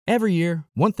Every year,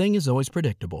 one thing is always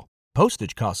predictable.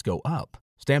 Postage costs go up.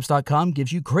 Stamps.com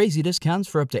gives you crazy discounts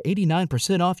for up to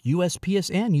 89% off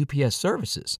USPS and UPS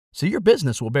services, so your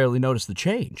business will barely notice the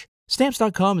change.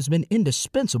 Stamps.com has been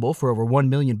indispensable for over 1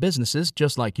 million businesses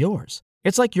just like yours.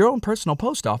 It's like your own personal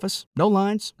post office. No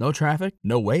lines, no traffic,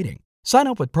 no waiting. Sign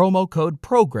up with promo code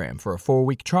PROGRAM for a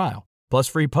 4-week trial, plus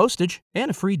free postage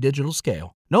and a free digital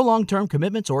scale. No long-term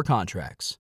commitments or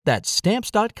contracts. That's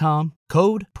Stamps.com,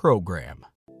 code PROGRAM.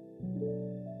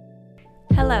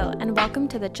 Hello, and welcome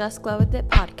to the Just Glow With It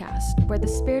podcast, where the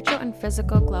spiritual and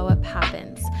physical glow up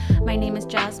happens. My name is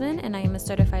Jasmine, and I am a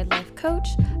certified life coach,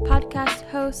 podcast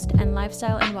host, and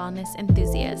lifestyle and wellness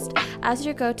enthusiast. As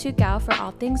your go-to gal for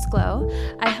all things glow,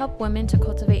 I help women to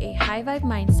cultivate a high vibe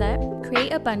mindset,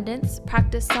 create abundance,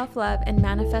 practice self-love, and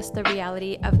manifest the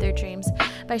reality of their dreams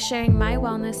by sharing my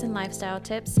wellness and lifestyle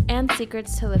tips and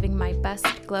secrets to living my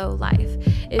best glow life.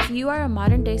 If you are a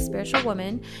modern day spiritual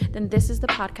woman, then this is the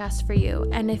podcast for you.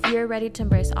 And if you're ready to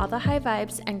embrace all the high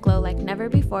vibes and glow like never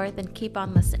before, then keep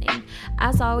on listening.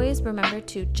 As always, remember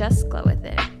to just glow with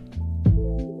it.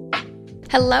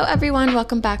 Hello everyone,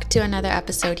 welcome back to another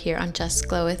episode here on Just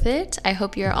Glow With It. I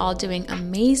hope you're all doing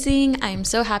amazing. I'm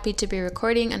so happy to be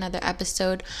recording another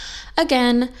episode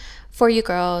again for you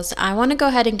girls. I want to go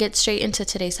ahead and get straight into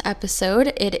today's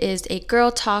episode. It is a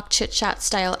girl talk chit chat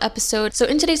style episode. So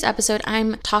in today's episode,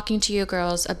 I'm talking to you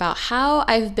girls about how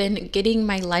I've been getting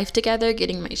my life together,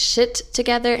 getting my shit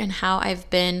together, and how I've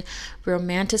been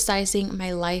romanticizing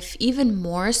my life even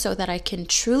more so that I can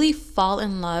truly fall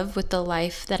in love with the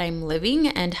life that I'm living,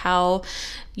 and how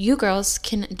you girls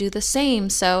can do the same.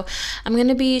 So I'm going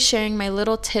to be sharing my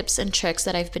little tips and tricks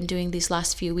that I've been doing these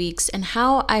last few weeks, and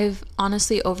how I've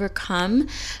honestly overcome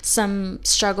some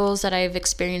struggles that I've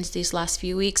experienced these last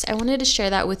few weeks. I wanted to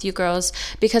share that with you girls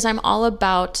because I'm all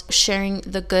about sharing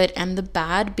the good and the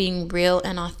bad, being real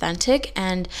and authentic,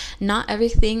 and not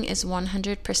everything is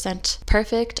 100%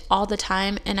 perfect all the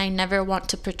time, and I never want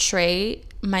to portray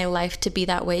my life to be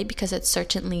that way because it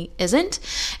certainly isn't.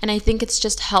 And I think it's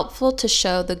just helpful to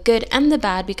show the good and the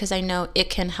bad because I know it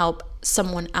can help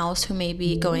someone else who may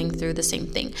be going through the same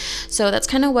thing. So that's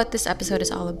kind of what this episode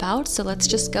is all about. So let's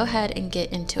just go ahead and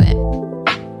get into it.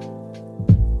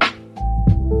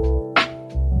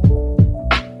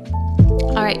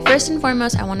 All right, first and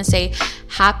foremost, I want to say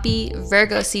happy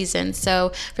Virgo season.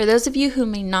 So for those of you who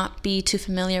may not be too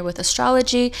familiar with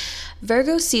astrology,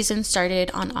 Virgo season started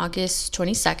on August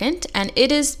 22nd, and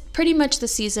it is pretty much the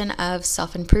season of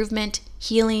self-improvement,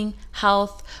 healing,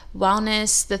 health,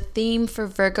 wellness. The theme for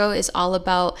Virgo is all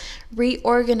about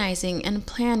reorganizing and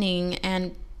planning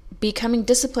and becoming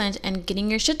disciplined and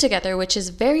getting your shit together, which is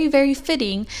very, very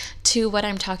fitting to what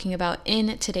I'm talking about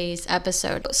in today's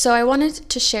episode. So I wanted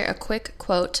to share a quick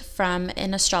quote from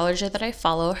an astrologer that I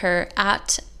follow. Her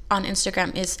on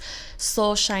Instagram is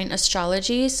Soulshine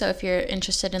Astrology. So if you're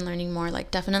interested in learning more,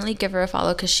 definitely give her a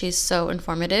follow because she's so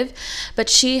informative. But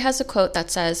she has a quote that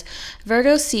says,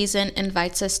 "Virgo season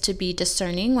invites us to be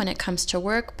discerning when it comes to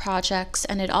work, projects,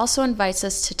 and it also invites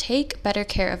us to take better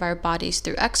care of our bodies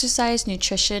through exercise,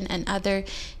 nutrition, and other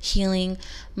healing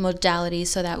modalities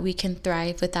so that we can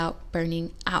thrive without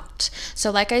burning out."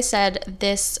 So like I said,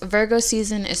 this Virgo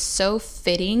season is so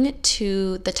fitting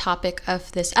to the topic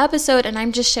of this episode, and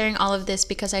I'm just sharing all of this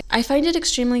because I find it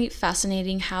extremely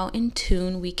fascinating how in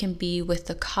tune we can be with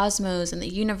the cosmos and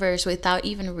the universe without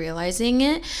even realizing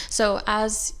it. So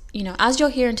as you'll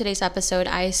hear in today's episode,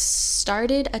 I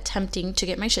started attempting to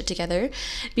get my shit together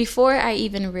before I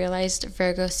even realized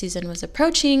Virgo season was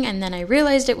approaching, and then I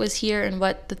realized it was here and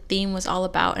what the theme was all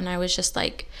about, and I was just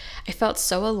I felt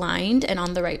so aligned and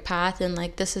on the right path, and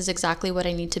this is exactly what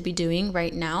I need to be doing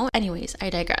right now. Anyways,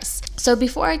 I digress. So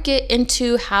before I get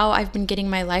into how I've been getting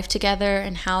my life together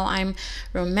and how I'm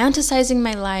romanticizing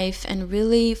my life and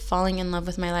really falling in love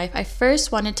with my life, I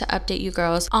first wanted to update you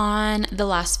girls on the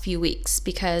last few weeks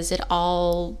because it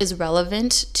all is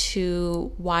relevant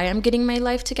to why I'm getting my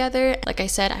life together. Like I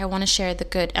said, I want to share the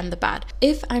good and the bad.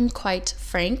 If I'm quite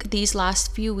frank, these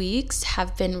last few weeks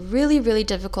have been really, really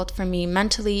difficult for me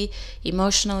mentally,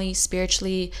 emotionally,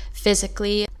 spiritually,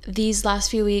 physically. These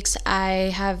last few weeks,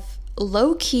 I have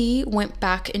low-key went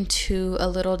back into a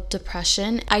little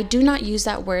depression. I do not use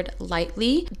that word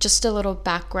lightly. Just a little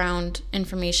background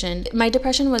information. My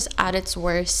depression was at its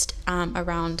worst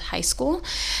around high school,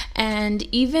 and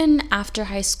even after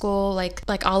high school,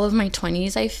 like all of my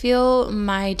 20s, I feel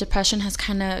my depression has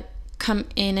kind of come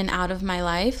in and out of my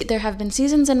life. There have been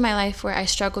seasons in my life where I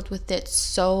struggled with it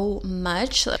so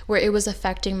much, where it was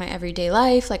affecting my everyday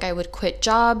life. I would quit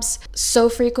jobs so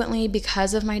frequently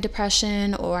because of my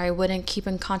depression, or I wouldn't keep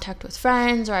in contact with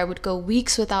friends, or I would go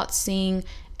weeks without seeing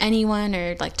anyone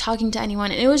or like talking to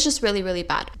anyone. And it was just really, really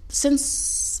bad.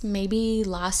 Since maybe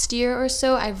last year or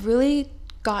so, I've really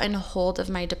gotten a hold of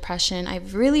my depression.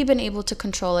 I've really been able to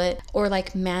control it or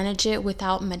like manage it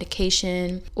without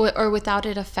medication or without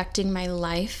it affecting my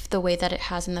life the way that it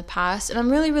has in the past. And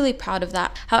I'm really, really proud of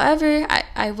that. However,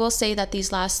 I will say that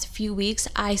these last few weeks,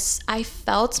 I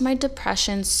felt my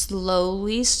depression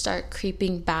slowly start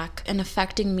creeping back and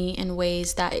affecting me in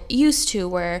ways that it used to,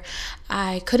 where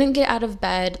I couldn't get out of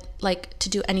bed like to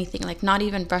do anything, like not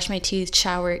even brush my teeth,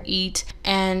 shower, eat.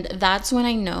 And that's when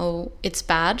I know it's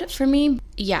bad for me.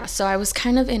 Yeah, so I was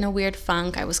kind of in a weird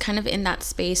funk. I was kind of in that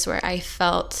space where I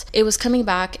felt it was coming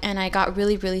back, and I got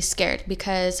really, really scared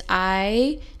because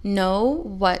I know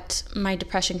what my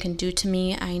depression can do to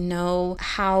me. I know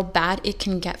how bad it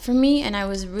can get for me, and I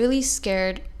was really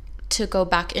scared to go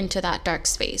back into that dark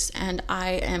space. And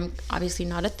I am obviously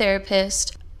not a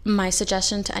therapist. My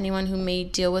suggestion to anyone who may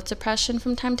deal with depression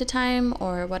from time to time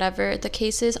or whatever the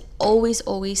case is, always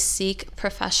seek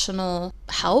professional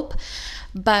help.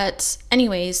 But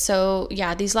anyways, so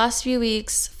yeah, these last few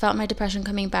weeks felt my depression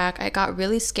coming back. I got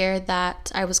really scared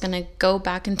that I was going to go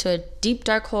back into a deep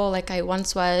dark hole like I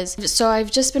once was. So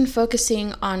I've just been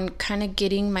focusing on kind of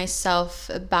getting myself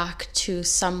back to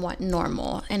somewhat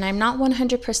normal. And I'm not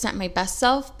 100% my best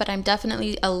self, but I'm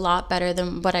definitely a lot better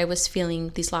than what I was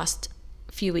feeling these last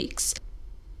few weeks.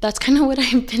 That's kind of what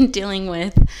I've been dealing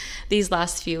with these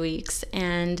last few weeks.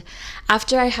 And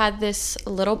after I had this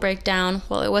little breakdown,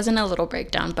 well, it wasn't a little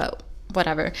breakdown, but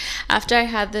whatever. After I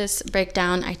had this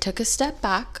breakdown, I took a step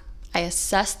back. I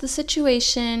assessed the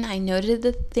situation. I noted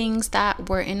the things that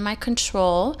were in my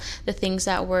control, the things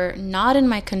that were not in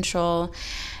my control,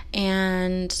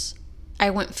 and I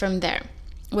went from there,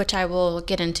 which I will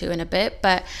get into in a bit.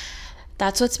 But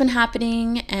that's what's been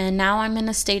happening, and now I'm in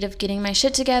a state of getting my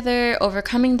shit together,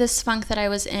 overcoming this funk that I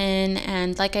was in.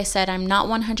 And like I said, I'm not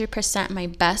 100% my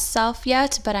best self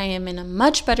yet, but I am in a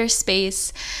much better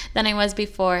space than I was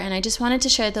before. And I just wanted to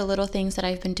share the little things that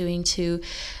I've been doing to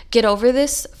get over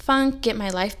this funk, get my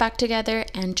life back together,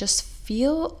 and just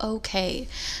feel okay.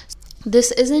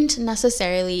 This isn't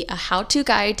necessarily a how-to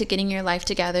guide to getting your life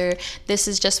together. This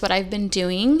is just what I've been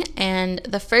doing. And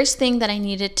the first thing that I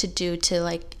needed to do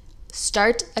to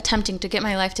start attempting to get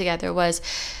my life together was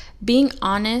being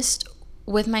honest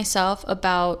with myself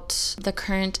about the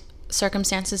current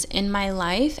circumstances in my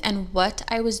life and what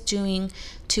I was doing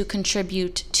to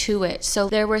contribute to it. So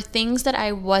there were things that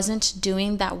I wasn't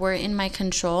doing that were in my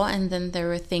control, and then there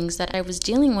were things that I was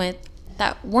dealing with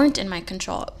that weren't in my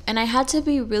control. And I had to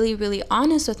be really, really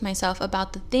honest with myself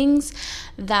about the things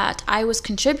that I was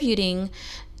contributing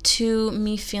to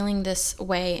me feeling this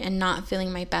way and not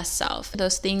feeling my best self.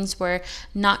 Those things were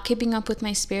not keeping up with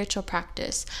my spiritual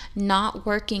practice, not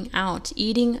working out,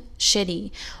 eating shitty,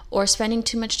 or spending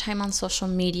too much time on social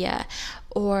media,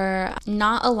 or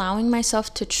not allowing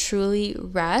myself to truly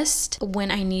rest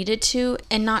when I needed to,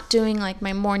 and not doing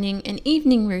my morning and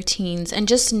evening routines, and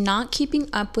just not keeping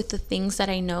up with the things that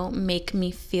I know make me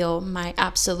feel my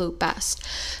absolute best.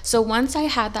 So once I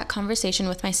had that conversation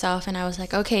with myself and I was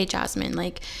like, okay, Jasmine,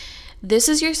 this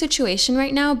is your situation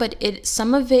right now, but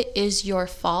some of it is your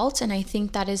fault. And I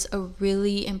think that is a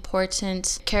really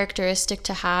important characteristic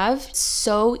to have. It's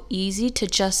so easy to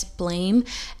just blame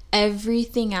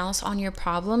everything else on your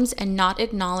problems and not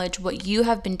acknowledge what you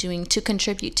have been doing to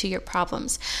contribute to your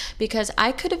problems. Because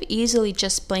I could have easily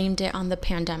just blamed it on the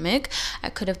pandemic.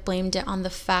 I could have blamed it on the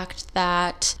fact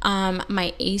that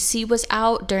my AC was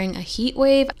out during a heat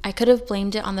wave. I could have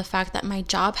blamed it on the fact that my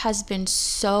job has been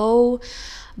so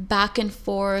back and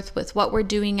forth with what we're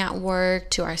doing at work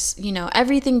to our,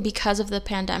 everything because of the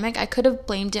pandemic. I could have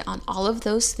blamed it on all of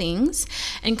those things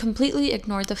and completely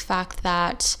ignored the fact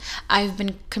that I've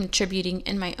been contributing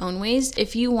in my own ways.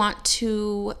 If you want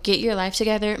to get your life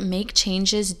together, make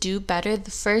changes, do better,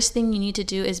 the first thing you need to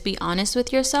do is be honest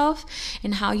with yourself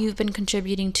and how you've been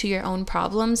contributing to your own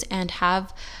problems and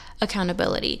have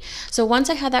accountability. So once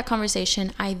I had that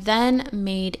conversation, I then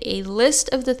made a list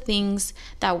of the things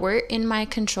that were in my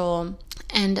control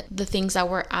and the things that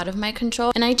were out of my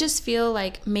control. And I just feel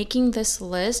like making this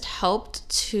list helped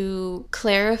to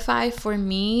clarify for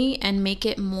me and make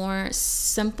it more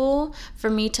simple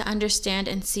for me to understand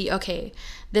and see, okay,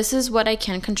 this is what I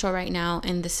can control right now,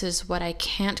 and this is what I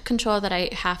can't control that I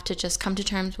have to just come to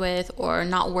terms with or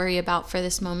not worry about for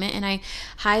this moment. And I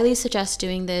highly suggest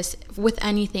doing this with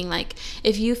anything.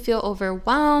 If you feel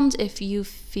overwhelmed, if you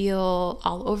feel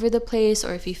all over the place,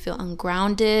 or if you feel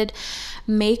ungrounded,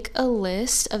 make a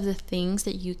list of the things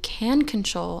that you can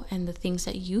control and the things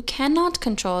that you cannot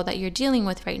control that you're dealing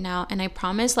with right now. And I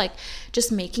promise,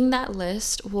 just making that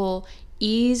list will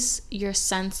ease your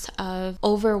sense of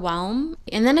overwhelm.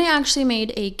 And then I actually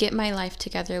made a get my life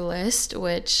together list,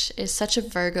 which is such a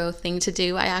Virgo thing to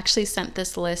do. I actually sent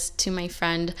this list to my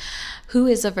friend who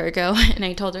is a Virgo, and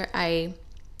I told her I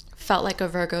felt like a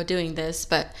Virgo doing this.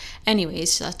 But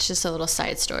anyways, that's just a little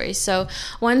side story. So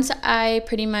once I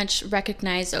pretty much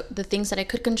recognized the things that I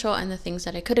could control and the things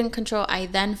that I couldn't control, I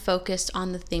then focused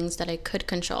on the things that I could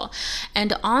control.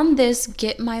 And on this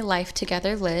get my life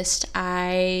together list,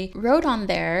 I wrote on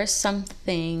there some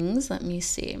things. Let me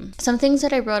see. Some things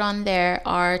that I wrote on there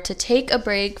are to take a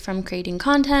break from creating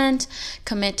content,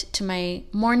 commit to my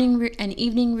morning and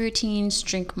evening routines,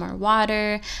 drink more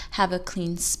water, have a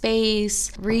clean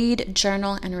space, read,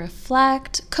 journal and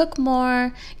reflect, cook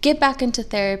more, get back into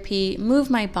therapy, move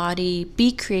my body,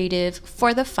 be creative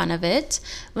for the fun of it,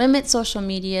 limit social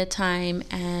media time,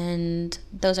 and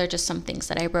those are just some things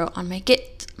that I wrote on my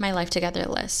get my life together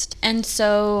list. And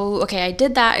so, okay, I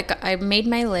did that. I made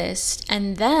my list,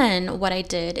 and then what I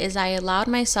did is I allowed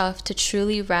myself to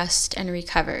truly rest and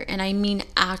recover. And I mean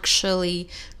actually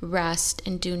rest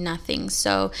and do nothing.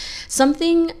 So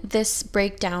something this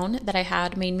breakdown that I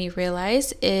had made me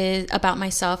realize is about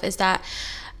myself is that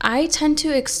I tend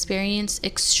to experience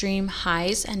extreme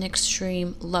highs and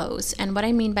extreme lows. And what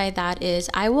I mean by that is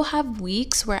I will have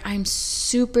weeks where I'm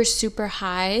super, super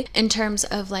high in terms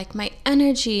of like my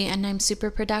energy, and I'm super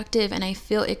productive and I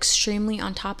feel extremely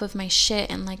on top of my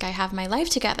shit and like I have my life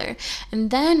together.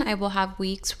 And then I will have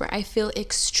weeks where I feel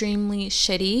extremely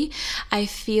shitty. I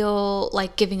feel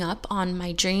like giving up on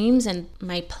my dreams and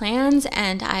my plans,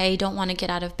 and I don't want to get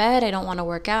out of bed. I don't want to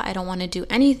work out. I don't want to do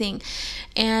anything.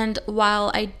 And while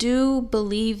I do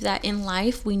believe that in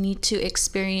life we need to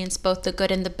experience both the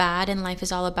good and the bad, and life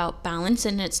is all about balance,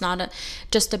 and it's not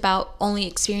just about only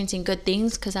experiencing good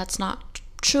things, because that's not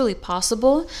truly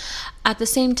possible. At the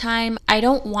same time, I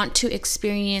don't want to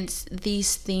experience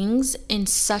these things in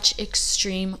such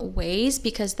extreme ways,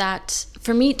 because that,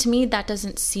 to me, that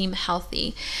doesn't seem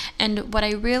healthy. And what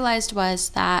I realized was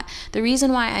that the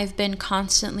reason why I've been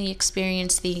constantly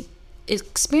experiencing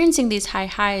these high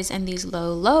highs and these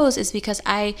low lows is because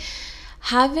I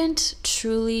haven't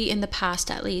truly, in the past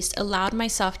at least, allowed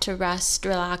myself to rest,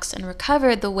 relax, and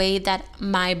recover the way that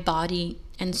my body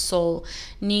and soul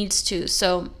needs to.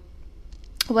 So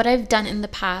what I've done in the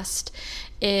past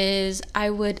is I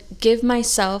would give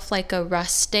myself like a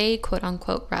rest day, quote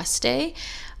unquote rest day,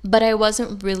 but I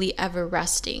wasn't really ever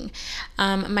resting.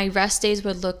 My rest days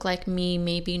would look like me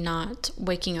maybe not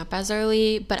waking up as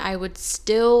early, but I would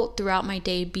still throughout my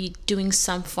day be doing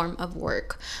some form of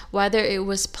work, whether it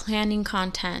was planning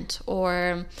content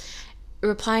or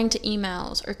replying to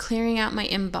emails or clearing out my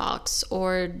inbox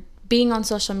or being on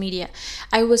social media.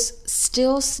 I was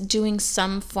still doing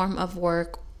some form of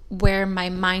work where my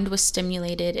mind was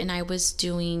stimulated and I was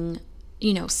doing,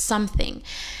 something.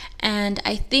 And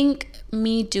I think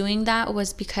me doing that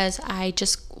was because I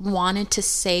just wanted to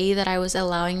say that I was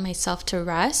allowing myself to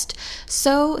rest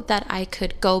so that I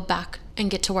could go back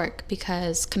and get to work,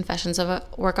 because confessions of a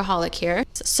workaholic here.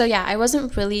 So yeah, I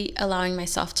wasn't really allowing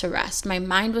myself to rest. My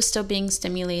mind was still being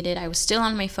stimulated. I was still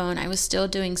on my phone. I was still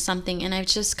doing something. And I've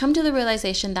just come to the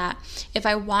realization that if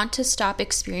I want to stop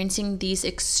experiencing these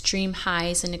extreme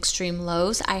highs and extreme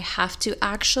lows, I have to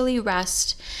actually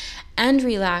rest and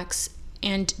relax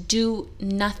and do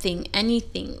nothing,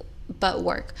 anything but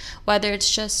work. Whether it's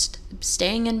just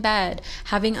staying in bed,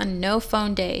 having a no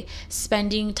phone day,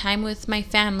 spending time with my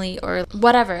family, or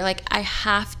whatever. Like I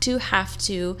have to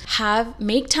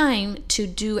make time to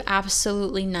do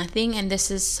absolutely nothing. And this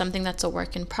is something that's a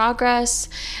work in progress.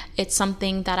 It's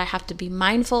something that I have to be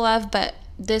mindful of. But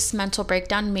this mental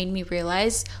breakdown made me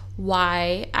realize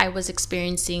why I was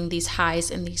experiencing these highs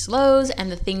and these lows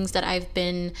and the things that I've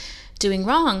been doing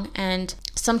wrong. And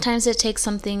sometimes it takes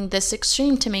something this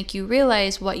extreme to make you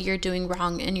realize what you're doing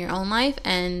wrong in your own life,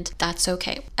 and that's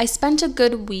okay. I spent a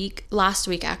good week, last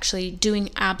week actually, doing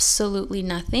absolutely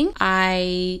nothing.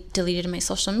 I deleted my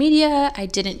social media. I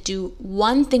didn't do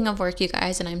one thing of work, you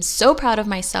guys, and I'm so proud of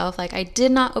myself. Like I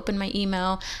did not open my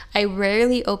email. I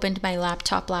rarely opened my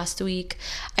laptop last week.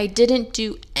 I didn't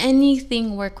do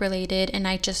anything work related, and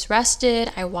I just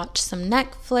rested. I watched some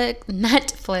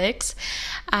Netflix.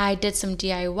 I did some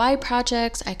DIY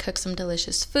projects. I cooked some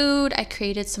delicious food. I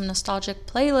created some nostalgic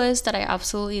playlists that I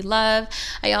absolutely love.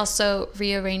 I also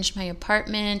rearranged my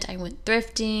apartment. I went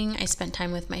thrifting. I spent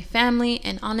time with my family.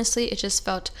 And honestly, it just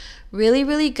felt really,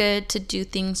 really good to do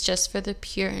things just for the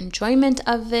pure enjoyment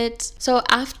of it. So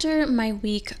after my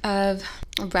week of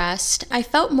rest, I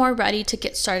felt more ready to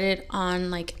get started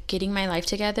on like getting my life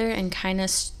together and kind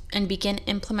of and begin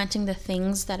implementing the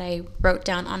things that I wrote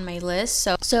down on my list.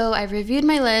 So I reviewed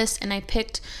my list and I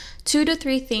picked 2 to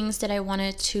 3 things that I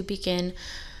wanted to begin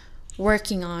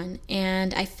working on,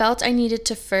 and I felt I needed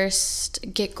to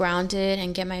first get grounded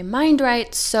and get my mind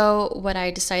right. So what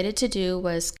I decided to do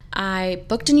was I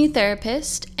booked a new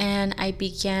therapist and I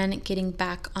began getting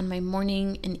back on my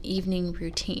morning and evening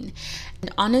routine.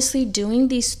 And honestly, doing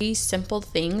these 3 simple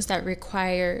things that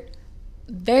require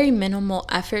very minimal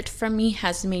effort from me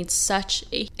has made such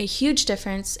a huge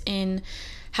difference in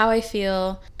how I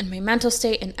feel and my mental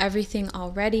state and everything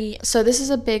already. So this is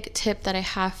a big tip that I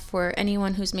have for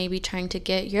anyone who's maybe trying to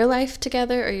get your life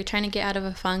together or you're trying to get out of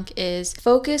a funk, is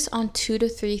focus on 2 to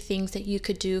 3 things that you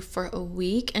could do for a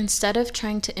week instead of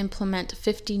trying to implement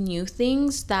 50 new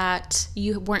things that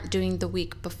you weren't doing the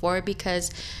week before,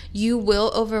 because you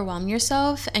will overwhelm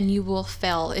yourself and you will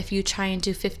fail if you try and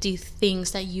do 50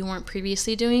 things that you weren't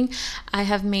previously doing. I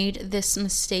have made this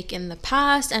mistake in the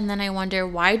past, and then I wonder,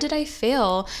 why did I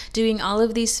fail doing all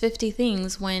of these 50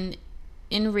 things when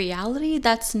in reality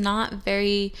that's not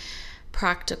very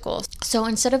practical. So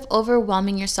instead of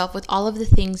overwhelming yourself with all of the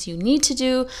things you need to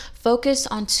do, focus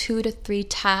on 2 to 3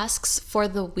 tasks for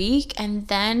the week, and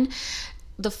then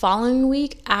the following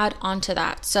week add on to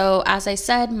that. So as I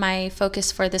said, my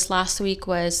focus for this last week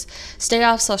was stay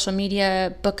off social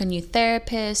media, book a new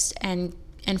therapist, and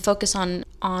focus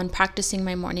on practicing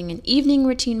my morning and evening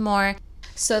routine more.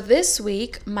 So this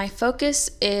week, my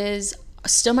focus is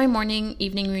still my morning,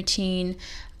 evening routine,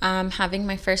 having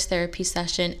my first therapy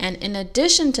session. And in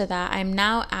addition to that, I'm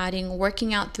now adding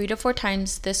working out 3 to 4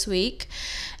 times this week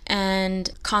and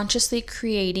consciously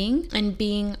creating and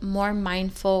being more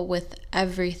mindful with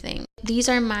everything. These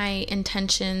are my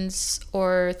intentions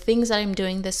or things that I'm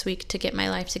doing this week to get my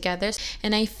life together.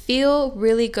 And I feel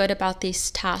really good about these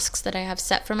tasks that I have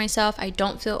set for myself. I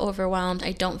don't feel overwhelmed.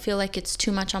 I don't feel like it's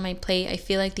too much on my plate. I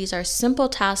feel like these are simple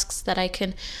tasks that I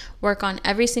can work on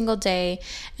every single day.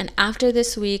 And after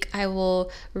this week, I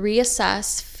will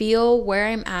reassess, feel where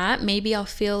I'm at. Maybe I'll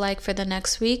feel like for the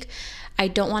next week, I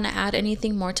don't want to add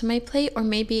anything more to my plate, or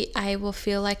maybe I will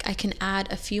feel like I can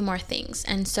add a few more things.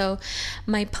 And so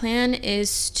my plan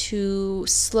is to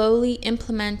slowly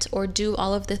implement or do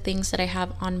all of the things that I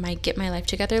have on my Get My Life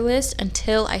Together list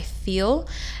until I feel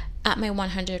at my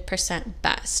 100%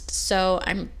 best. So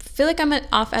I feel like I'm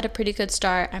off at a pretty good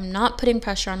start. I'm not putting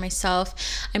pressure on myself.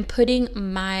 I'm putting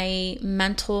my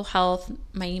mental health,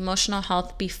 my emotional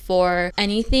health before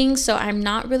anything. So I'm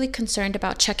not really concerned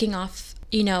about checking off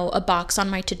a box on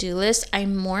my to-do list.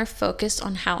 I'm more focused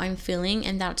on how I'm feeling,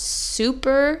 and that's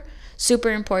super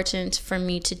important for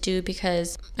me to do,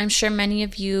 because I'm sure many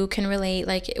of you can relate.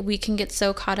 Like, we can get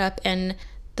so caught up in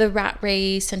the rat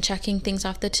race and checking things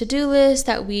off the to-do list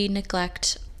that we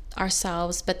neglect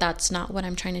ourselves, but that's not what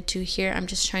I'm trying to do here. I'm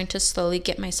just trying to slowly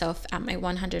get myself at my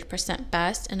 100%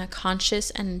 best in a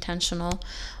conscious and intentional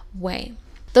way.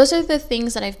 Those are the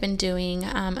things that I've been doing.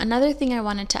 Another thing I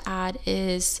wanted to add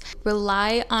is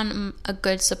rely on a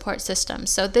good support system.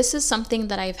 So this is something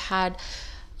that I've had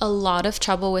a lot of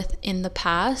trouble with in the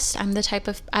past.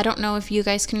 I don't know if you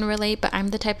guys can relate, but I'm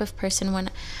the type of person, when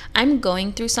I'm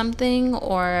going through something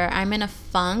or I'm in a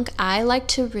funk, I like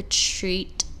to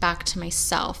retreat back to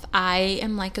myself. I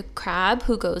am like a crab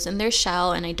who goes in their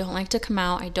shell, and I don't like to come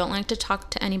out. I don't like to talk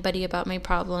to anybody about my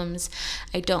problems.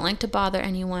 I don't like to bother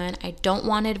anyone. I don't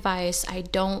want advice. I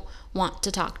don't want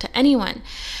to talk to anyone.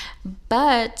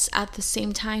 But at the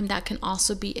same time, that can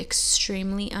also be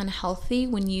extremely unhealthy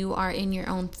when you are in your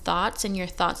own thoughts and your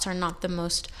thoughts are not the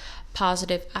most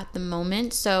positive at the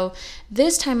moment. So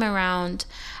this time around,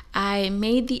 I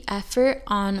made the effort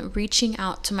on reaching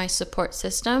out to my support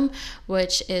system,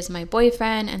 which is my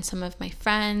boyfriend and some of my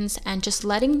friends, and just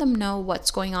letting them know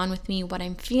what's going on with me, what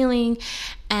I'm feeling.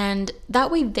 And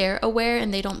that way they're aware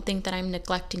and they don't think that I'm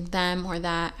neglecting them or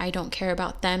that I don't care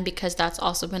about them, because that's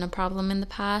also been a problem in the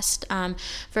past.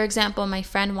 For example, my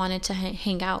friend wanted to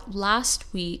hang out last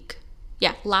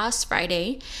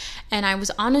Friday, and I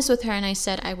was honest with her and I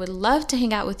said, I would love to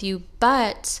hang out with you,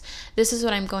 but this is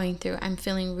what I'm going through. I'm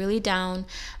feeling really down.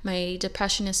 My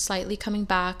depression is slightly coming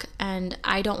back, and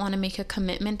I don't want to make a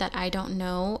commitment that I don't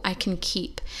know I can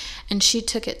keep. And she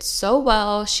took it so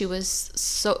well. She was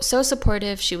so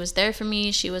supportive. She was there for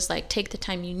me. She was like, take the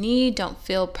time you need. Don't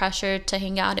feel pressured to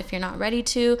hang out if you're not ready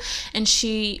to. And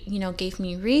she, gave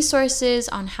me resources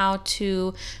on how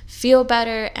to feel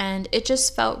better. And it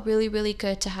just felt really, really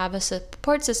good to have a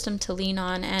support system to lean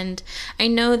on. And I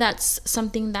know that's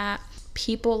something that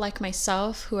people like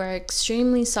myself who are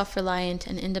extremely self-reliant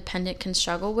and independent can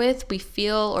struggle with. We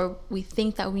feel or we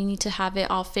think that we need to have it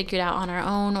all figured out on our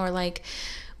own, or like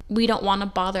we don't want to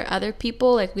bother other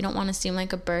people, like we don't want to seem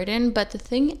like a burden. But the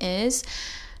thing is,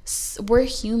 we're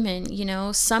human, you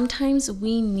know. Sometimes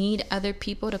we need other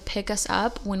people to pick us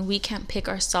up when we can't pick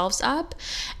ourselves up,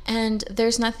 and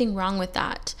there's nothing wrong with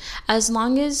that, as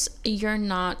long as you're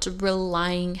not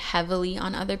relying heavily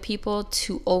on other people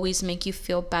to always make you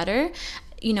feel better.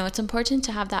 You know, it's important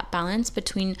to have that balance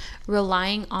between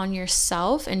relying on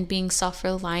yourself and being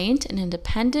self-reliant and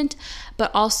independent, but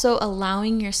also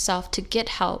allowing yourself to get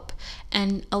help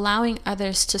and allowing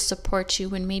others to support you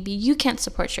when maybe you can't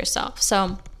support yourself.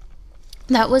 So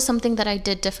that was something that I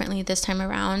did differently this time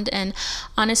around. And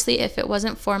honestly, if it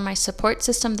wasn't for my support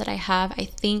system that I have, I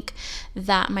think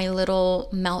that my little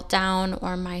meltdown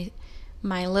or my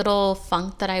little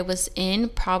funk that I was in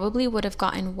probably would have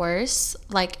gotten worse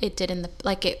like it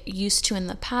used to in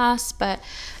the past. But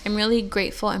I'm really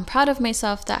grateful and proud of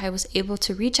myself that I was able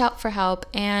to reach out for help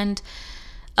and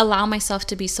allow myself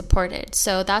to be supported.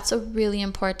 So that's a really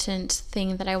important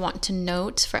thing that I want to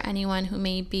note for anyone who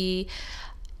may be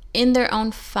in their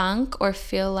own funk or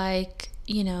feel like,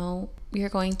 you know, you're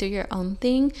going through your own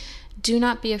thing. Do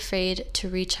not be afraid to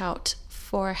reach out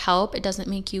for help. It doesn't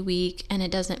make you weak, and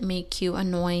it doesn't make you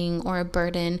annoying or a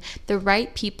burden. The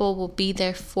right people will be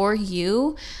there for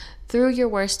you through your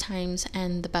worst times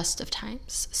and the best of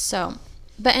times. So,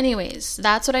 but anyways,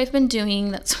 that's what I've been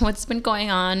doing. That's what's been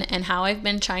going on and how I've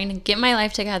been trying to get my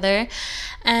life together.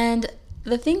 And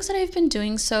the things that I've been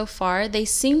doing so far, they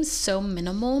seem so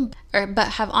minimal,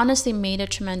 but have honestly made a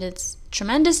tremendous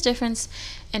difference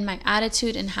in my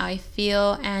attitude and how I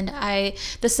feel. And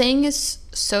the saying is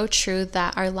so true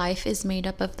that our life is made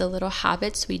up of the little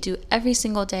habits we do every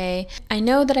single day. I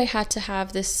know that I had to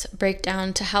have this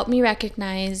breakdown to help me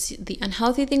recognize the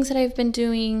unhealthy things that I've been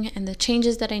doing and the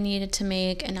changes that I needed to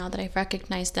make. And now that I've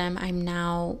recognized them, I'm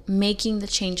now making the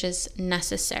changes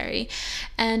necessary.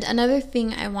 And another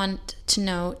thing I want to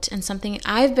note, and something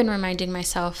I've been reminding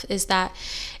myself, is that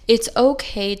it's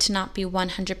okay to not be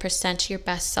 100% your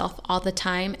best self all the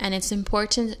time, and it's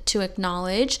important to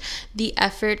acknowledge the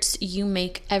efforts you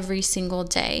make every single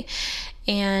day.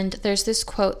 And there's this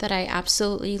quote that I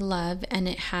absolutely love, and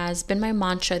it has been my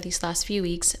mantra these last few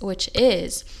weeks, which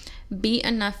is, "Be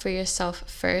enough for yourself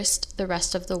first, the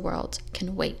rest of the world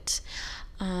can wait."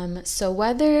 So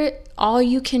whether all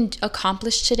you can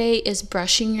accomplish today is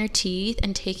brushing your teeth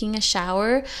and taking a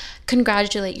shower,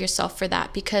 congratulate yourself for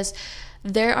that, because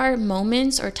there are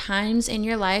moments or times in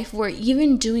your life where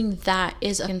even doing that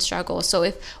is a struggle. So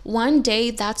if one day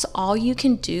that's all you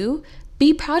can do,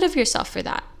 be proud of yourself for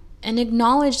that and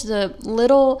acknowledge the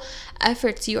little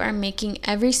efforts you are making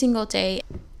every single day.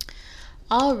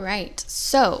 All right,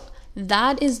 so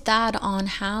that is that on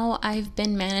how I've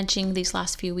been managing these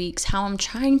last few weeks, how I'm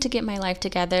trying to get my life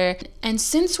together. And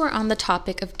since we're on the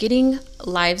topic of getting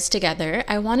lives together,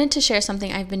 I wanted to share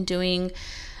something I've been doing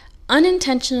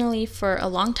unintentionally for a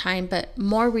long time, but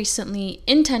more recently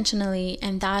intentionally,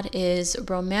 and that is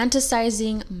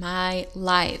romanticizing my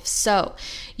life. So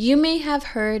you may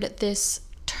have heard this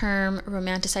term,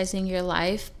 romanticizing your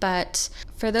life, but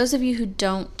for those of you who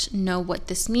don't know what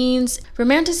this means,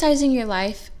 romanticizing your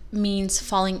life means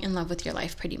falling in love with your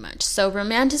life, pretty much. So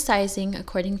romanticizing,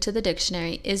 according to the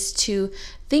dictionary, is to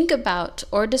think about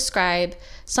or describe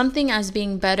something as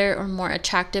being better or more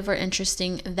attractive or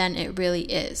interesting than it really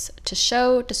is. To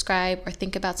show, describe, or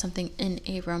think about something in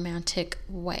a romantic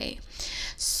way.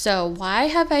 So why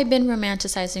have I been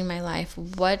romanticizing my life?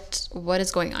 What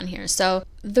is going on here? So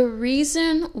the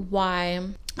reason why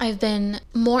I've been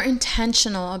more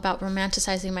intentional about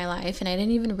romanticizing my life, and I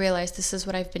didn't even realize this is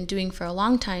what I've been doing for a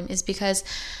long time, is because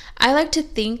I like to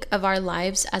think of our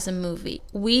lives as a movie.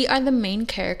 We are the main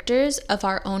characters of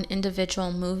our own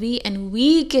individual movie, and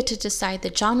we get to decide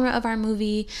the genre of our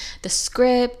movie, the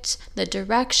script, the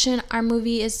direction our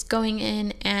movie is going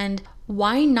in, and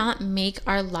why not make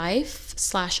our life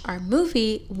 / our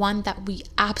movie one that we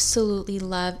absolutely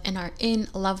love and are in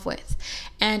love with?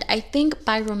 And I think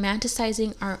by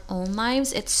romanticizing our own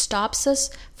lives, it stops us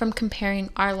from comparing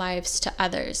our lives to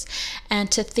others and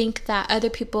to think that other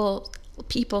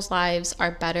people's lives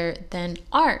are better than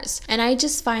ours. And I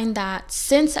just find that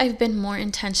since I've been more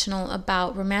intentional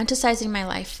about romanticizing my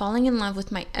life, falling in love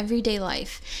with my everyday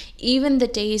life, even the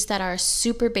days that are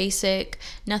super basic,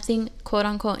 nothing quote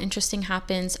unquote interesting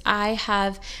happens, I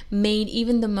have made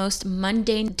even the most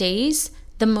mundane days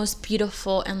the most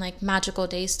beautiful and like magical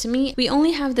days to me. We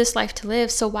only have this life to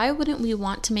live, so why wouldn't we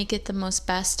want to make it the most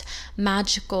best,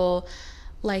 magical,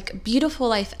 like beautiful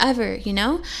life ever, you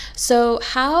know? So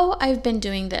how I've been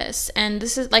doing this, and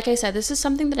this is, like I said, this is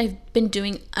something that I've been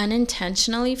doing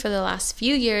unintentionally for the last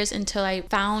few years until I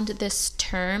found this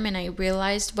term and I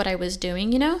realized what I was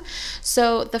doing, you know?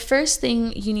 So the first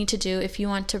thing you need to do if you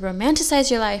want to romanticize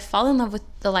your life, fall in love with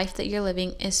the life that you're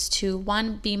living, is to,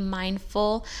 one, be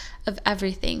mindful of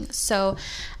everything. So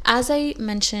as I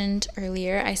mentioned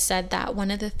earlier, I said that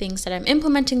one of the things that I'm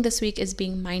implementing this week is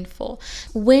being mindful.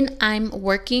 When I'm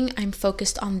working, I'm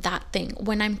focused on that thing.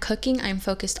 When I'm cooking, I'm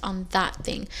focused on that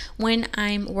thing. When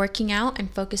I'm working out, I'm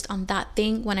focused on that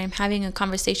thing. When I'm having a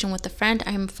conversation with a friend,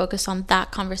 I'm focused on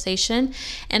that conversation.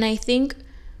 And I think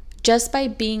just by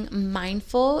being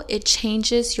mindful, it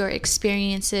changes your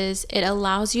experiences. It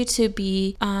allows you to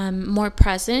be more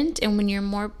present. And when you're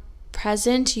more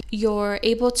present, you're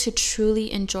able to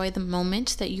truly enjoy the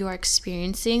moment that you are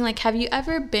experiencing. Like, have you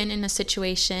ever been in a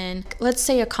situation, let's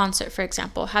say a concert, for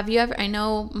example? Have you ever, I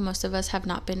know most of us have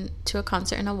not been to a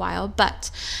concert in a while,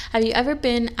 but have you ever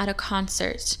been at a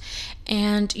concert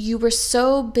and you were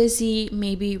so busy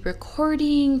maybe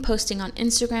recording, posting on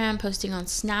Instagram, posting on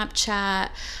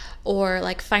Snapchat, or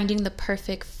like finding the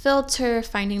perfect filter,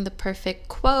 finding the perfect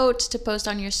quote to post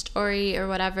on your story or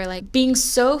whatever, like being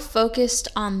so focused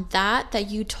on that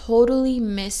you totally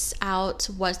miss out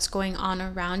what's going on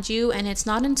around you. And it's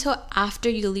not until after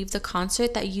you leave the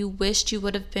concert that you wished you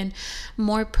would have been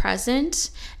more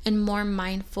present and more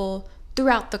mindful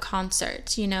throughout the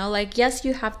concert, you know? Like, yes,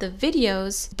 you have the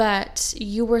videos, but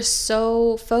you were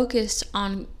so focused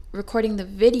on recording the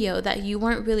video that you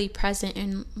weren't really present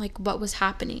in like what was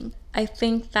happening. I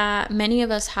think that many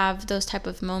of us have those type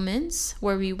of moments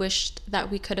where we wished that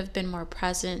we could have been more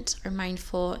present or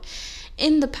mindful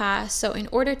in the past. So in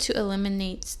order to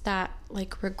eliminate that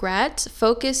like regret,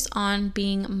 focus on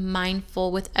being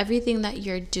mindful with everything that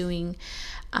you're doing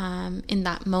in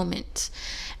that moment.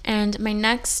 And my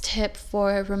next tip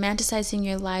for romanticizing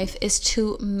your life is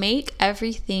to make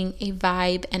everything a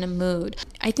vibe and a mood.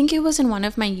 I think it was in one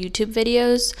of my YouTube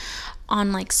videos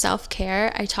on like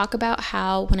self-care, I talk about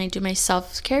how when I do my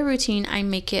self-care routine, I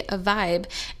make it a vibe.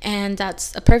 And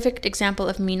that's a perfect example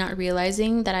of me not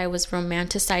realizing that I was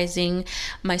romanticizing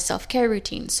my self-care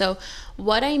routine. So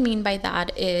what I mean by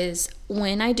that is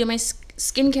when I do my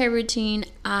skincare routine,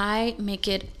 I make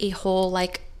it a whole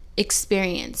like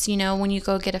experience. You know, when you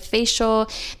go get a facial,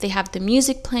 they have the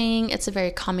music playing. It's a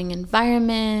very calming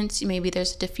environment. Maybe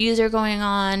there's a diffuser going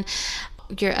on.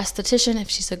 Your esthetician, if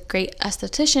she's a great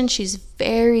esthetician, she's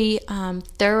very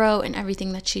thorough in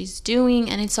everything that she's doing,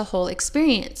 and it's a whole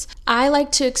experience. I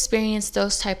like to experience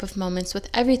those type of moments with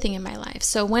everything in my life.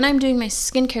 So when I'm doing my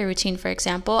skincare routine, for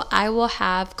example, I will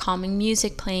have calming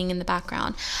music playing in the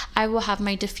background. I will have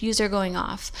my diffuser going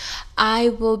off. I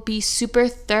will be super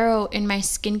thorough in my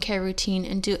skincare routine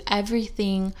and do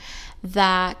everything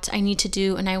that I need to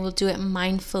do, and I will do it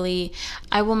mindfully.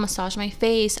 I will massage my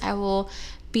face. I will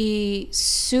be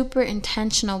super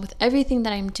intentional with everything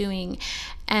that I'm doing,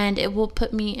 and it will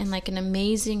put me in like an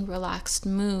amazing relaxed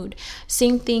mood.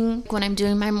 Same thing when I'm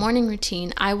doing my morning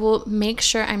routine. I will make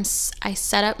sure I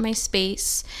set up my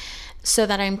space so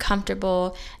that I'm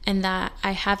comfortable and that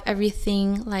I have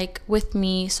everything like with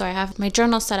me. So I have my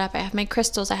journal set up, I have my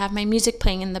crystals, I have my music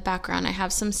playing in the background, I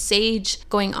have some sage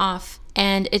going off.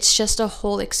 And it's just a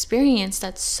whole experience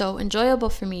that's so enjoyable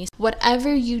for me.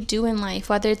 Whatever you do in life,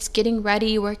 whether it's getting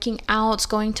ready, working out,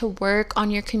 going to work, on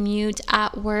your commute,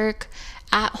 at work,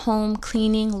 at home,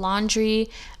 cleaning, laundry,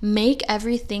 make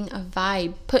everything a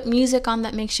vibe. Put music on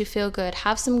that makes you feel good.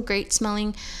 Have some great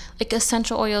smelling like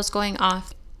essential oils going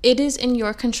off. It is in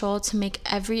your control to make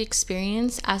every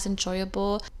experience as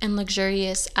enjoyable and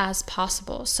luxurious as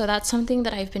possible. So that's something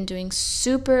that I've been doing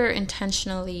super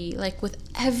intentionally, like with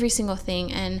every single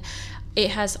thing. And it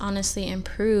has honestly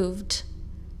improved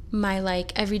my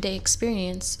like everyday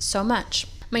experience so much.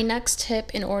 My next tip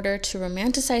in order to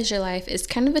romanticize your life is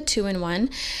kind of a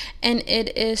 2-in-1, and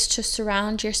it is to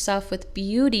surround yourself with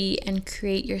beauty and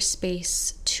create your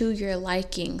space to your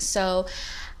liking. So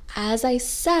as I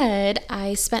said,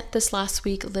 I spent this last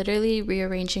week literally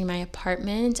rearranging my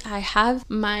apartment. I have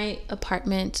my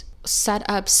apartment set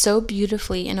up so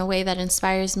beautifully in a way that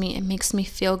inspires me. It makes me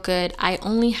feel good. I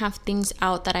only have things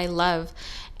out that I love.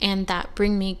 and that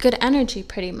bring me good energy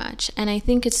pretty much. And I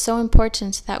think it's so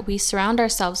important that we surround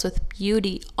ourselves with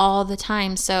beauty all the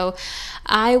time. So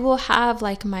I will have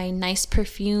like my nice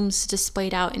perfumes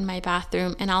displayed out in my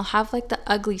bathroom, and I'll have like the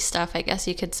ugly stuff, I guess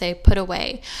you could say, put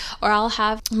away. Or I'll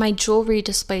have my jewelry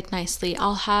displayed nicely.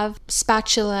 I'll have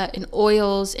spatula and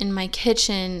oils in my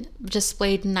kitchen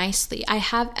displayed nicely. I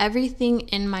have everything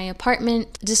in my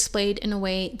apartment displayed in a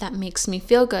way that makes me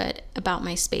feel good about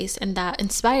my space and that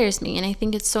inspires me. And I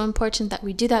think it's so important that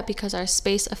we do that because our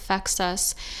space affects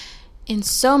us in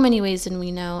so many ways than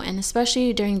we know. And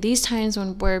especially during these times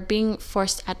when we're being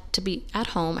forced to be at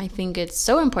home, I think it's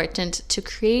so important to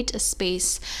create a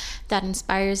space that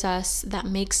inspires us, that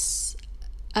makes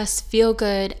us feel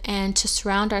good, and to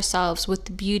surround ourselves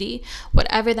with beauty,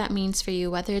 whatever that means for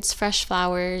you, whether it's fresh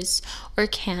flowers or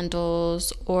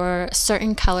candles or a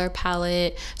certain color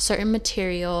palette, certain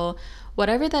material,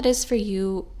 whatever that is for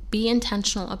you. Be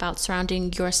intentional about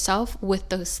surrounding yourself with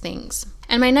those things.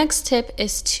 And my next tip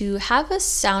is to have a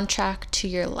soundtrack to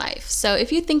your life. So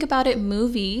if you think about it,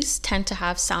 movies tend to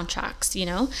have soundtracks,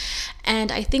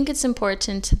 and I think it's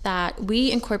important that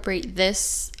we incorporate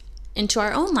this into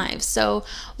our own lives. So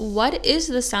what is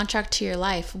the soundtrack to your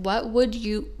life? What would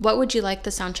you like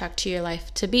the soundtrack to your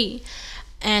life to be?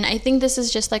 And I think this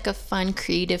is just like a fun,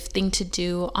 creative thing to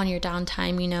do on your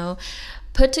downtime,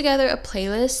 Put together a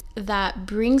playlist that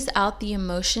brings out the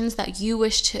emotions that you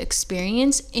wish to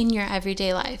experience in your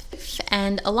everyday life.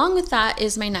 And along with that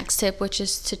is my next tip, which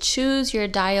is to choose your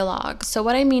dialogue. So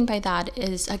what I mean by that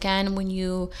is, again, when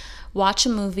you watch a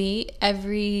movie,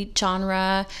 every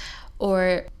genre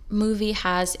or movie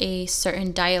has a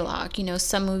certain dialogue.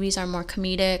 Some movies are more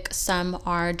comedic, some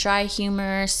are dry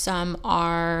humor, some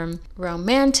are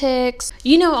romantics.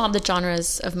 All the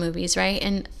genres of movies, right?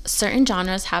 And certain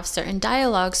genres have certain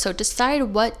dialogue. So decide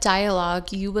what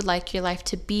dialogue you would like your life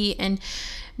to be, and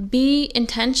be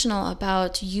intentional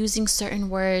about using certain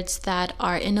words that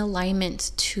are in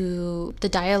alignment to the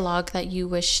dialogue that you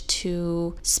wish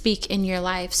to speak in your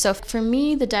life. So for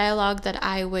me, the dialogue that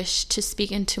I wish to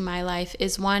speak into my life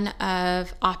is one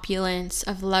of opulence,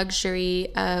 of luxury,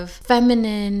 of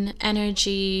feminine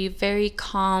energy, very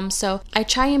calm. So I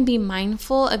try and be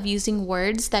mindful of using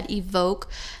words that evoke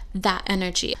that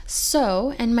energy.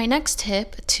 So, and my next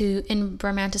tip in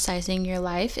romanticizing your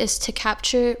life is to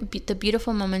capture the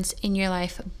beautiful moments in your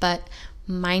life, but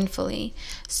mindfully.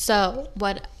 So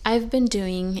what I've been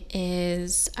doing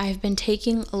is I've been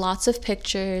taking lots of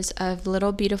pictures of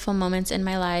little beautiful moments in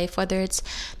my life, whether it's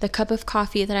the cup of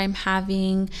coffee that I'm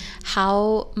having,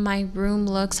 how my room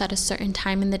looks at a certain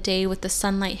time in the day with the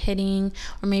sunlight hitting,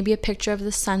 or maybe a picture of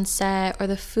the sunset or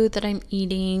the food that I'm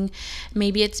eating.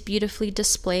 Maybe it's beautifully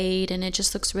displayed and it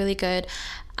just looks really good.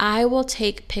 I will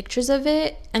take pictures of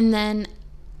it and then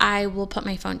I will put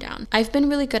my phone down. I've been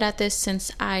really good at this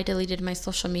since I deleted my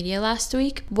social media last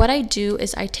week. What I do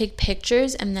is I take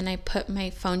pictures and then I put my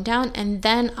phone down and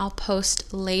then I'll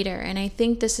post later. And I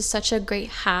think this is such a great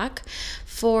hack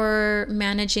for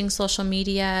managing social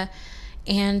media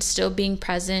and still being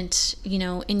present,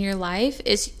 in your life.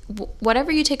 Is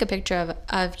whatever you take a picture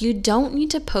of, you don't need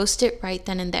to post it right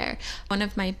then and there. One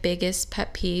of my biggest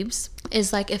pet peeves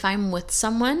is like if I'm with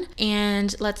someone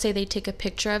and let's say they take a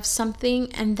picture of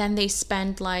something and then they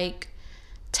spend like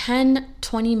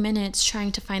 10-20 minutes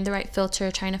trying to find the right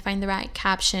filter, trying to find the right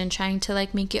caption, trying to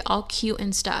like make it all cute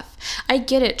and stuff. I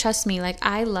get it, trust me. Like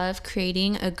I love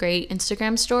creating a great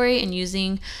Instagram story and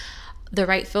using the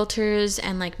right filters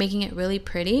and like making it really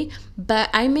pretty, but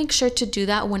I make sure to do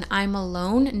that when I'm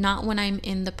alone, not when I'm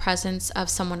in the presence of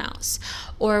someone else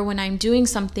or when I'm doing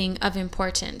something of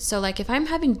importance. So like if I'm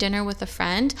having dinner with a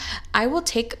friend, I will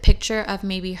take a picture of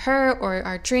maybe her or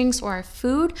our drinks or our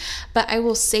food, but I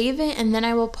will save it and then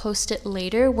I will post it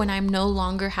later when I'm no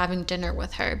longer having dinner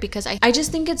with her, because I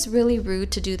just think it's really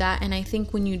rude to do that. And I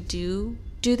think when you do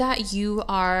that, you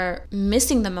are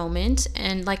missing the moment.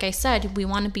 And like I said, we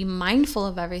want to be mindful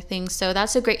of everything. So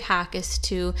that's a great hack, is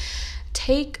to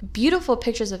take beautiful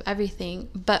pictures of everything,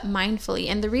 but mindfully.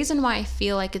 And the reason why I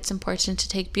feel like it's important to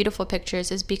take beautiful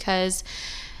pictures is because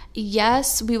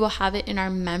yes, we will have it in our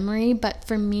memory, but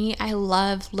for me, I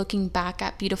love looking back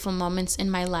at beautiful moments in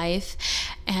my life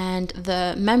and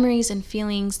the memories and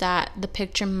feelings that the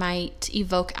picture might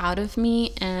evoke out of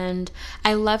me. And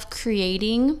I love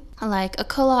creating like a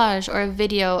collage or a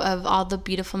video of all the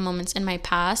beautiful moments in my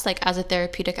past, like as a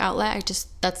therapeutic outlet.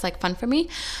 That's like fun for me.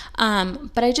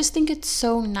 But I just think it's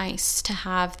so nice to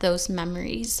have those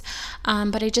memories.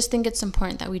 But I just think it's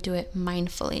important that we do it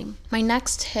mindfully. My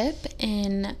next tip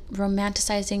in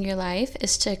romanticizing your life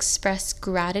is to express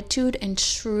gratitude and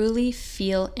truly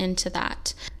feel into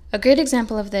that. A great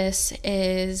example of this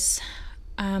is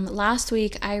last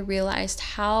week I realized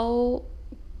how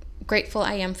grateful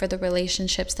I am for the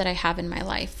relationships that I have in my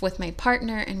life with my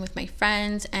partner and with my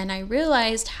friends. And I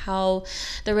realized how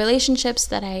the relationships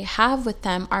that I have with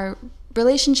them are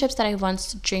relationships that I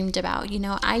once dreamed about. You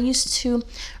know, I used to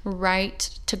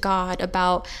write to God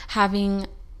about having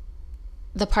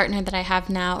the partner that I have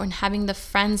now and having the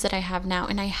friends that I have now,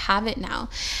 and I have it now.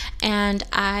 And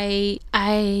I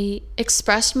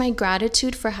expressed my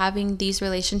gratitude for having these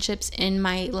relationships in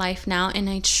my life now, and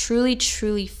I truly,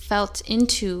 truly felt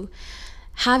into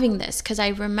having this, because I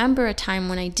remember a time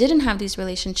when I didn't have these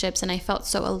relationships and I felt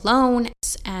so alone,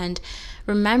 and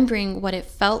remembering what it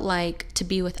felt like to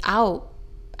be without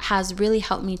has really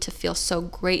helped me to feel so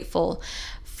grateful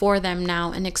for them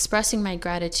now and expressing my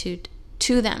gratitude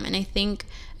to them. And I think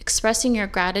expressing your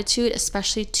gratitude,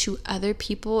 especially to other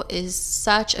people, is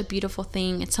such a beautiful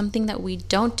thing. It's something that we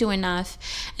don't do enough,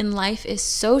 and life is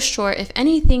so short. If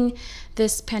anything,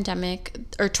 this pandemic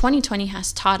or 2020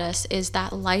 has taught us is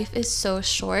that life is so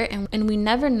short, and we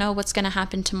never know what's going to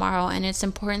happen tomorrow. And it's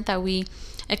important that we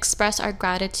express our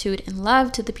gratitude and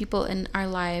love to the people in our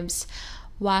lives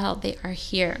while they are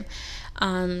here.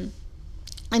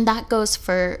 And that goes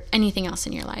for anything else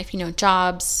in your life, you know,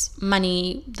 jobs,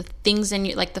 money, the things in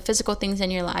your, like the physical things in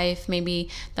your life, maybe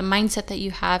the mindset that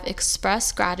you have.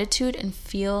 Express gratitude and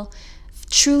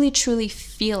truly, truly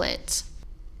feel it.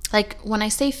 Like when I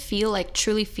say feel, like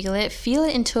truly feel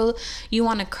it until you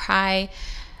want to cry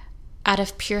out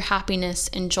of pure happiness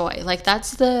and joy. Like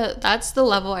that's the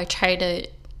level I try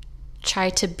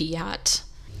to be at.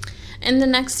 And the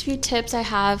next few tips I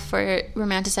have for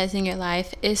romanticizing your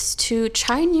life is to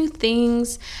try new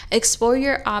things, explore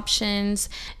your options.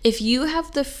 If you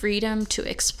have the freedom to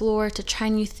explore, to try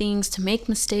new things, to make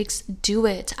mistakes, do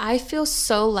it. I feel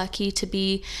so lucky to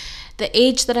be the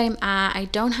age that I'm at. I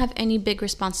don't have any big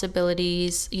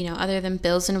responsibilities, you know, other than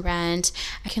bills and rent.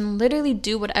 I can literally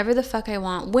do whatever the fuck I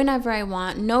want, whenever I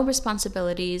want, no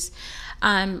responsibilities,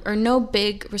 or no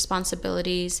big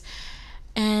responsibilities.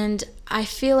 And I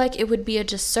feel like it would be a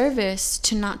disservice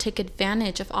to not take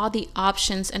advantage of all the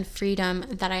options and freedom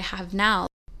that I have now.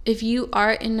 If you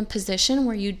are in a position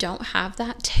where you don't have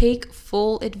that, take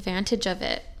full advantage of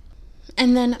it.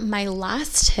 And then my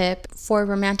last tip for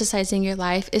romanticizing your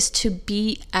life is to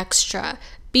be extra.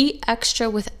 Be extra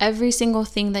with every single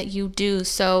thing that you do.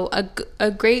 So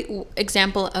a great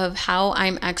example of how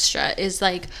I'm extra is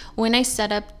like when I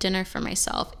set up dinner for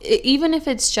myself. Even if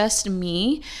it's just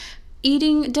me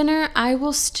eating dinner, I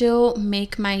will still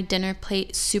make my dinner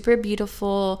plate super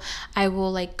beautiful. I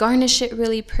will like garnish it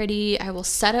really pretty. I will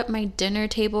set up my dinner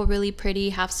table really pretty,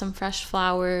 have some fresh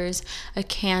flowers, a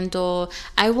candle.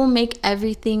 I will make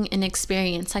everything an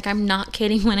experience. Like, I'm not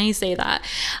kidding when I say that.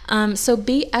 So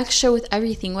be extra with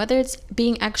everything, whether it's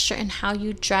being extra in how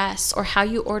you dress or how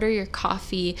you order your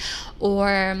coffee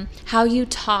or how you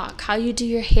talk, how you do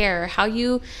your hair, how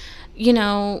you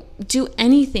do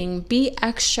anything. Be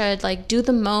extra, like do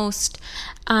the most,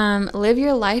 live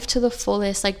your life to the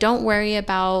fullest. Like, don't worry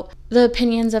about the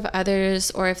opinions of others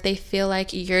or if they feel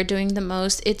like you're doing the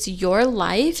most. It's your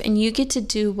life and you get to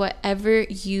do whatever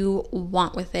you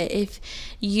want with it. If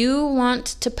you want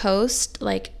to post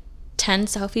like 10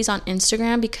 selfies on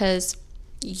Instagram because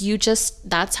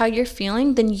that's how you're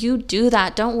feeling, then you do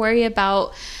that. Don't worry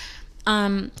about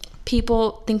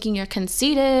people thinking you're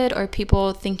conceited or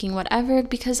people thinking whatever,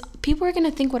 because people are going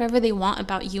to think whatever they want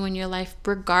about you in your life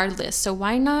regardless. So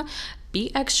why not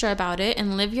be extra about it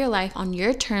and live your life on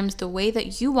your terms, the way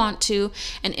that you want to,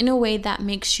 and in a way that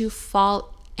makes you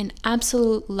fall in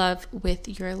absolute love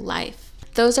with your life.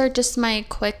 Those are just my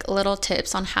quick little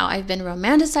tips on how I've been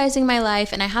romanticizing my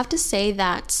life. And I have to say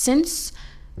that since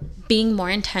being more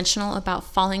intentional about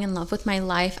falling in love with my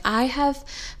life, I have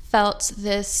felt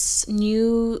this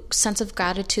new sense of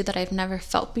gratitude that I've never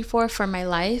felt before for my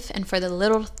life and for the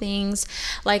little things.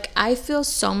 Like, I feel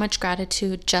so much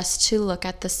gratitude just to look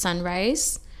at the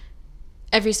sunrise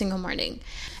every single morning.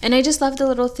 And I just love the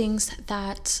little things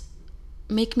that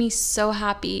make me so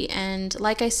happy. And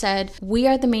like I said, we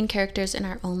are the main characters in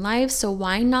our own lives, so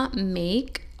why not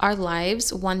make our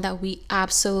lives one that we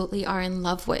absolutely are in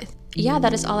love with? Yeah,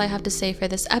 that is all I have to say for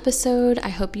this episode. I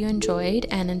hope you enjoyed,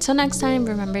 and until next time,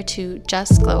 remember to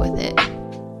just glow with it.